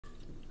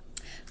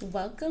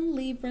Welcome,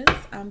 Libras.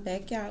 I'm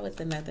back, y'all, with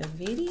another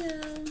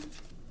video.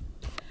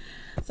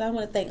 So I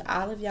want to thank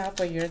all of y'all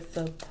for your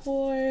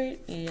support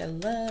and your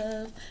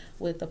love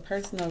with the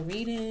personal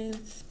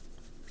readings.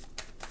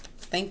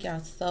 Thank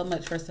y'all so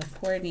much for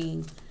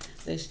supporting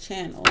this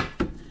channel.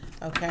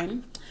 Okay.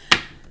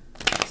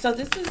 So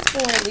this is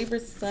for Libra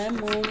Sun,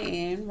 Moon,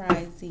 and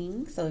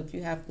Rising. So if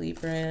you have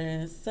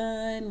Libra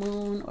Sun,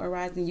 Moon, or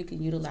Rising, you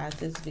can utilize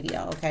this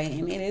video, okay?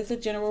 And it is a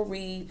general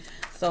read,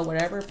 so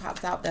whatever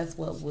pops out, that's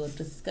what we'll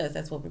discuss.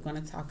 That's what we're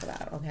going to talk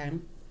about, okay?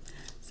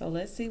 So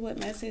let's see what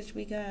message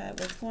we got.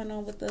 What's going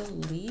on with the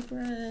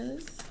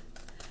Libras?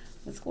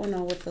 What's going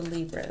on with the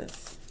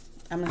Libras?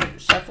 I'm going to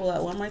shuffle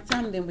up one more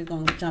time, and then we're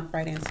going to jump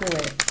right into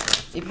it.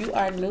 If you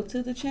are new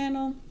to the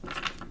channel,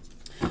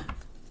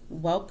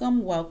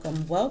 welcome,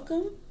 welcome,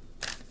 welcome.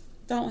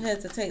 Don't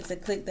hesitate to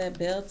click that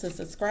bell to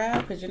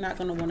subscribe because you're not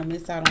going to want to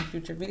miss out on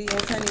future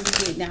videos, honey.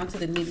 We get down to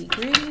the nitty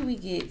gritty. We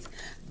get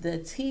the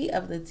tea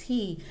of the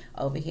tea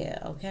over here,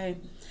 okay?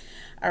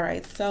 All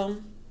right,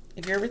 so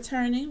if you're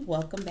returning,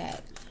 welcome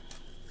back.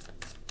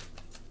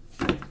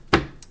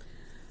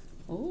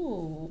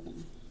 Ooh.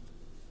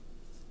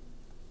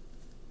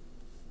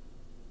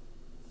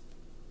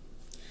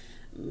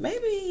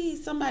 Maybe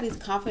somebody's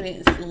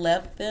confidence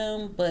left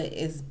them, but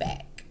it's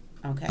back,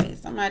 okay?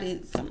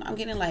 I'm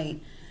getting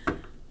like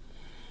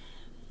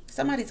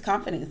somebody's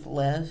confidence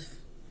left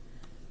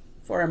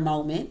for a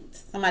moment.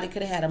 Somebody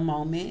could have had a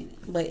moment,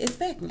 but it's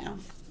back now.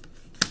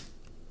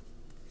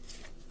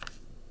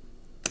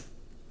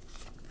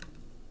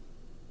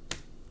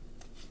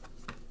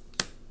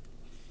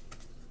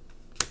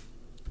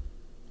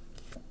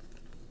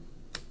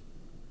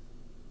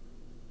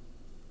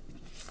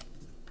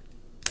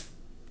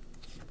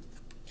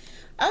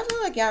 I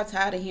feel like y'all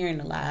tired of hearing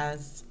the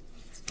lies.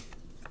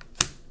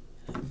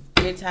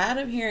 You're tired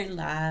of hearing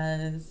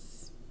lies.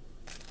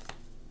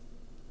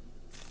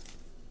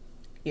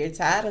 You're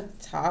tired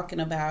of talking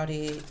about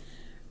it.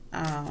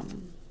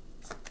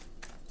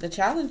 The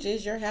challenge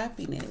is your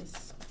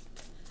happiness.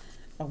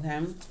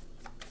 Okay?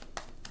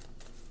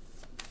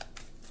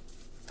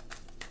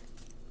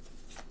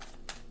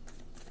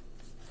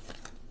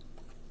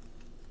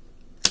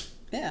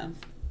 Yeah.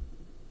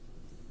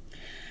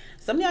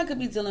 Some of y'all could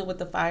be dealing with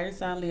the fire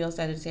sign, Leo,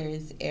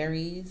 Sagittarius,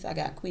 Aries. I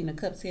got Queen of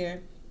Cups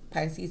here.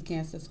 Pisces,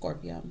 Cancer,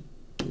 Scorpio.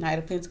 Knight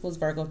of Pentacles,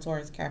 Virgo,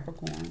 Taurus,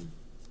 Capricorn.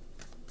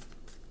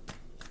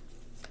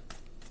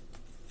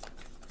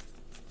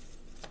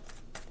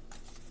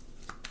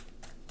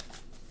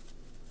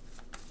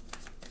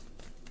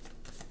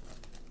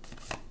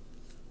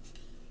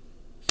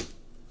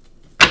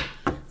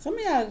 Some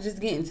of y'all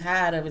just getting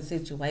tired of a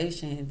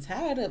situation.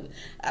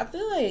 I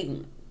feel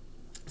like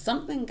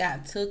something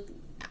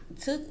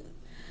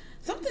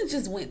something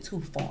just went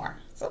too far.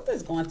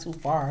 Something's going too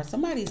far.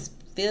 Somebody's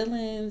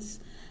feelings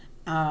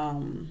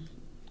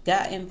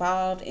got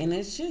involved, and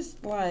it's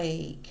just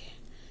like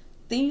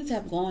things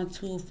have gone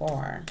too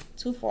far.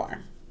 Too far.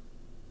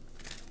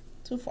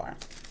 Too far.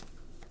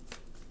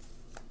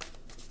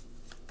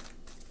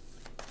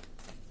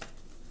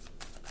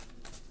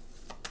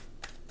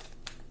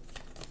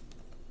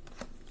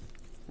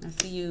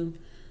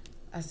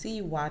 I see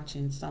you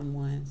watching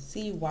someone.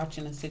 See you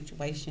watching a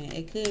situation.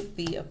 It could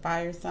be a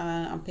fire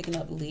sign. I'm picking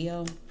up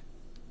Leo.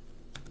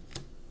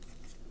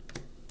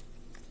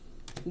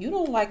 You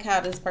don't like how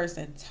this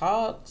person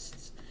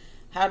talks,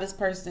 how this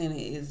person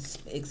is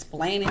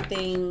explaining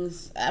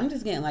things. I'm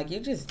just getting like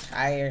you're just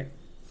tired.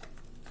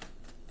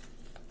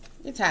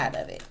 You're tired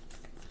of it.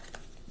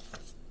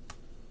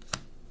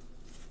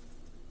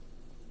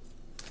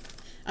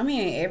 I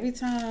mean, every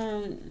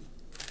time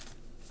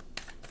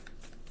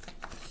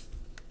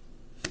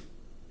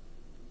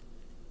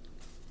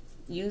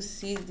you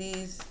see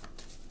these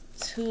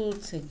two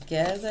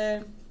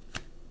together,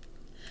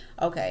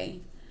 okay,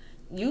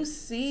 you're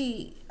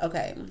spying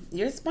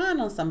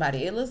on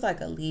somebody. It looks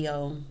like a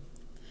Leo,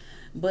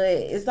 but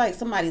it's like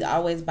somebody's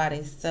always by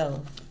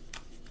themselves.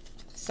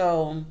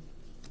 So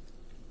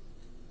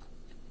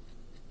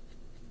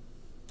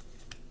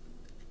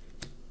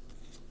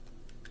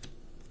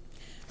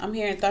I'm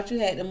hearing, thought you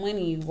had the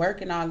money, you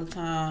working all the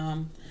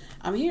time.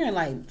 I'm hearing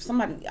like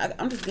somebody,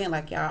 I'm just getting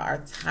like y'all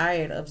are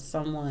tired of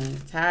someone,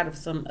 tired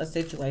of a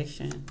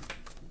situation.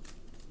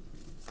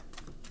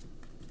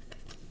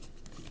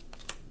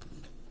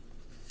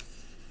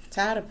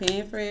 Tired of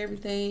paying for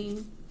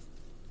everything.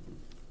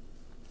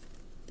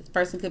 This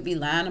person could be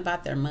lying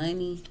about their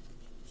money.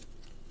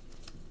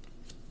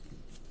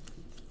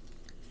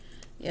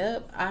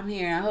 Yep, I'm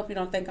hearing, I hope you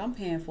don't think I'm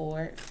paying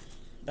for it.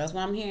 That's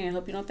what I'm hearing. I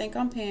hope you don't think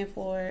I'm paying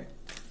for it.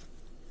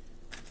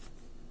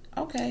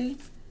 Okay.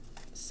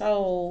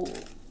 So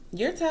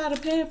you're tired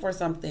of paying for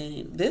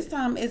something. This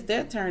time it's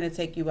their turn to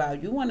take you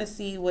out. You want to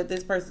see what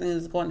this person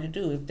is going to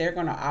do. If they're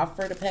going to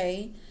offer to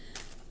pay,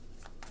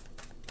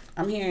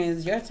 I'm hearing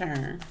it's your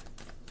turn.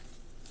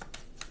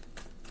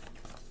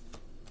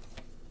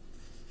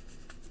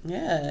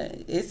 Yeah,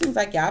 it seems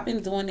like y'all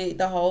been doing it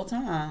the whole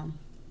time.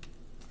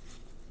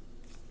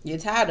 You're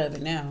tired of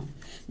it now.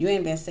 You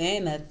ain't been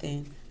saying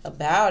nothing.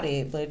 about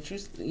it, but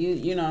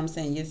you know what I'm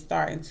saying, you're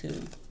starting to.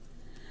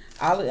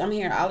 I'm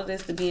hearing all of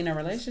this to be in a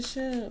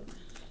relationship.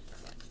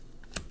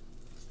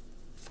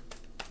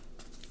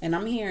 And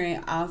I'm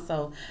hearing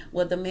also,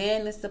 well, the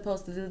man is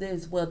supposed to do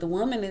this. Well, the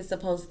woman is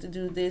supposed to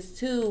do this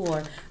too.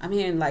 Or I'm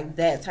hearing like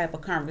that type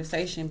of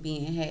conversation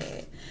being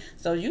had.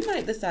 So you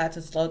might decide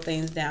to slow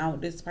things down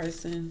with this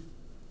person.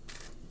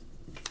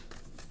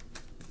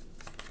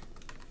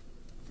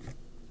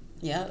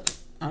 Yep.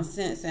 I'm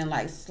sensing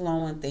like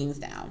slowing things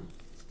down.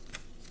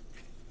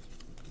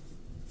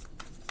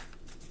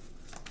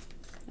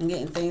 I'm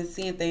getting things,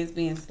 seeing things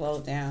being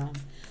slowed down.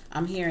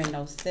 I'm hearing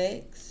no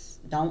sex.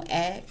 Don't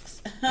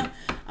ask.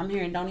 I'm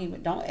hearing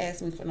don't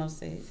ask me for no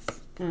sex.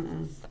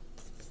 I'm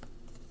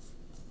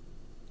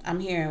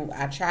hearing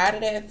I tried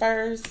it at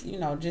first, you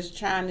know, just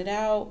trying it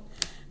out,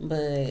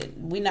 but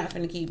we're not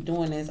finna keep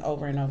doing this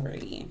over and over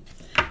again.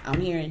 I'm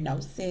hearing no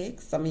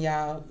sex. Some of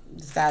y'all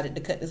decided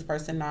to cut this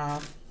person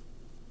off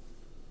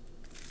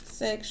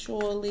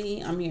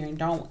sexually. I'm hearing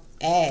don't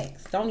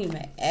ask. Don't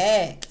even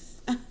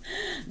ask.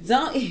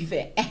 Don't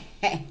even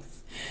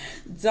ask.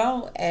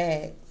 Don't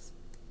ask.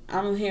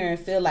 I'm hearing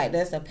feel like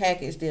that's a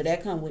package deal.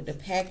 That come with the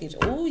package.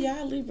 Oh,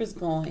 y'all Libras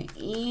going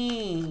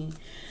in.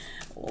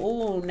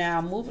 Oh,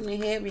 now moving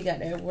ahead, we got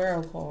that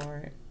World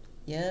card.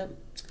 Yep.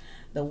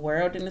 The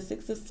World and the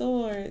Six of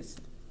Swords.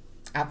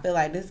 I feel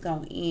like this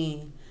going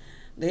in.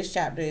 This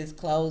chapter is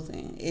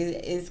closing.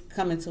 It's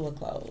coming to a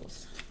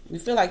close. You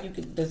feel like you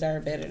could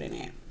deserve better than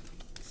that.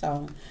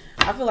 So,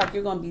 I feel like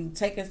you're going to be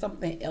taking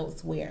something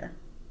elsewhere.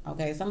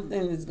 Okay,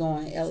 something is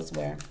going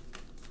elsewhere.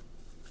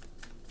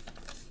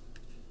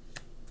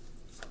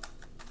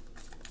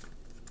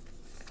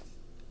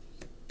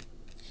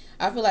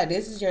 I feel like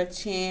this is your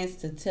chance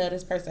to tell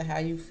this person how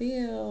you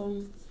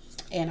feel.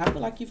 And I feel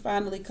like you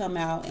finally come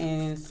out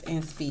and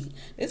speak.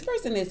 This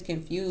person is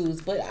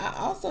confused, but I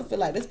also feel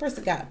like this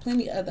person got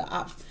plenty of other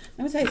options.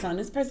 Let me tell you something.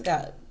 This person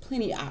got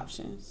plenty of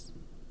options.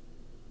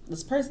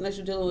 This person that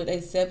you're dealing with,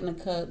 they 7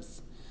 of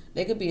Cups.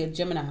 They could be a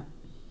Gemini.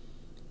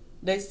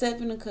 They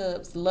 7 of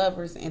Cups,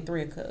 Lovers, and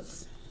 3 of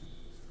Cups.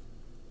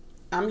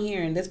 I'm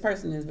hearing this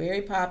person is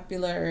very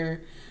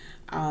popular.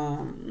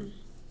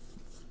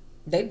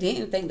 They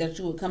didn't think that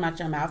you would come out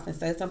your mouth and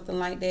say something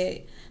like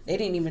that. They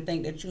didn't even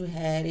think that you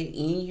had it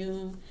in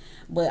you.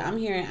 But I'm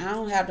hearing, I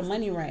don't have the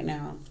money right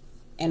now,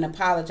 and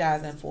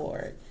apologizing for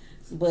it.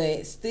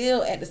 But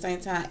still, at the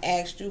same time,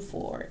 asked you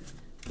for it.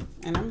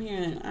 And I'm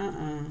hearing,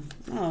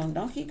 no,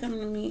 don't keep coming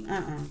to me,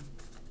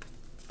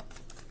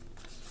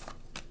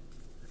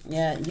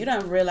 Yeah, you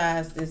don't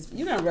realize this.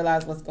 You don't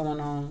realize what's going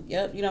on.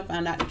 Yep, you don't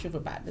find out the truth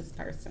about this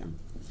person.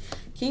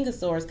 King of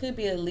Swords could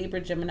be a Libra,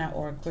 Gemini,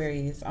 or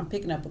Aquarius. I'm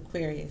picking up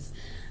Aquarius.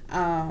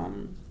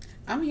 I'm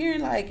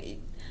hearing like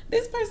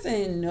this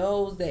person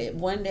knows that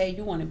one day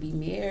you want to be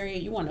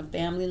married, you want a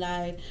family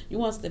life, you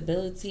want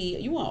stability,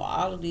 you want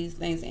all of these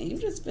things, and you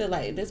just feel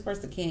like this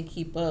person can't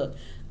keep up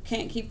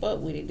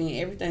with it, then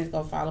everything's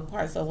gonna fall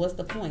apart. So what's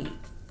the point?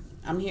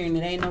 I'm hearing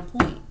it ain't no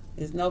point.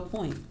 There's no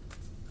point.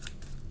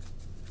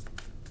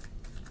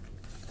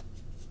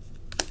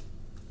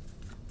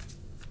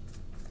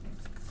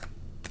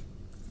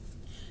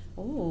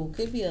 Ooh,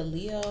 could be a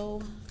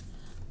Leo,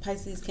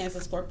 Pisces, Cancer,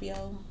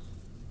 Scorpio.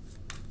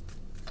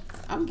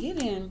 I'm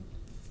getting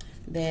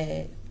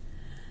that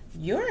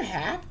you're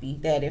happy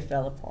that it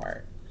fell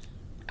apart.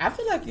 I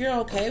feel like you're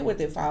okay with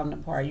it falling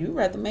apart. You'd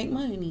rather make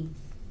money.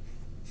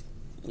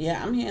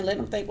 Yeah, I'm here. Let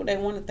them think what they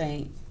want to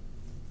think.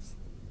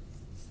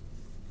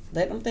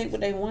 Let them think what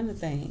they want to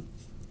think.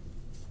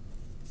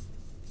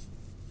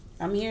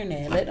 I'm hearing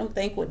that. Let them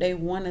think what they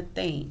want to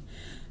think.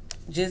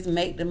 Just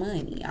make the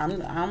money.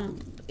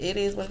 It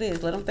is what it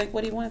is. Let them think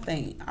what he want to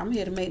think. I'm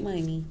here to make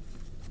money.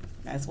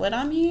 That's what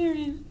I'm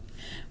hearing.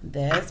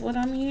 That's what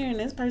I'm hearing.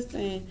 This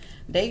person,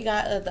 they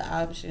got other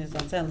options.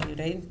 I'm telling you,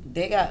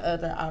 they got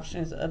other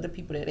options, other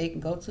people that they can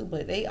go to,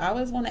 but they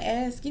always want to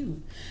ask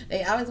you.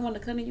 They always want to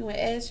come to you and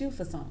ask you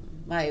for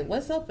something. Like,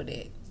 what's up with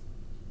it?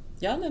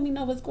 Y'all let me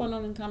know what's going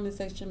on in the comment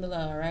section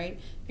below, all right?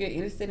 If you're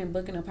interested in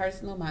booking a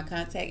personal, my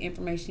contact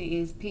information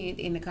is pinned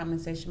in the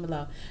comment section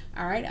below.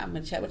 All right, I'm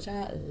going to chat with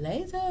y'all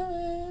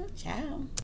later. Ciao.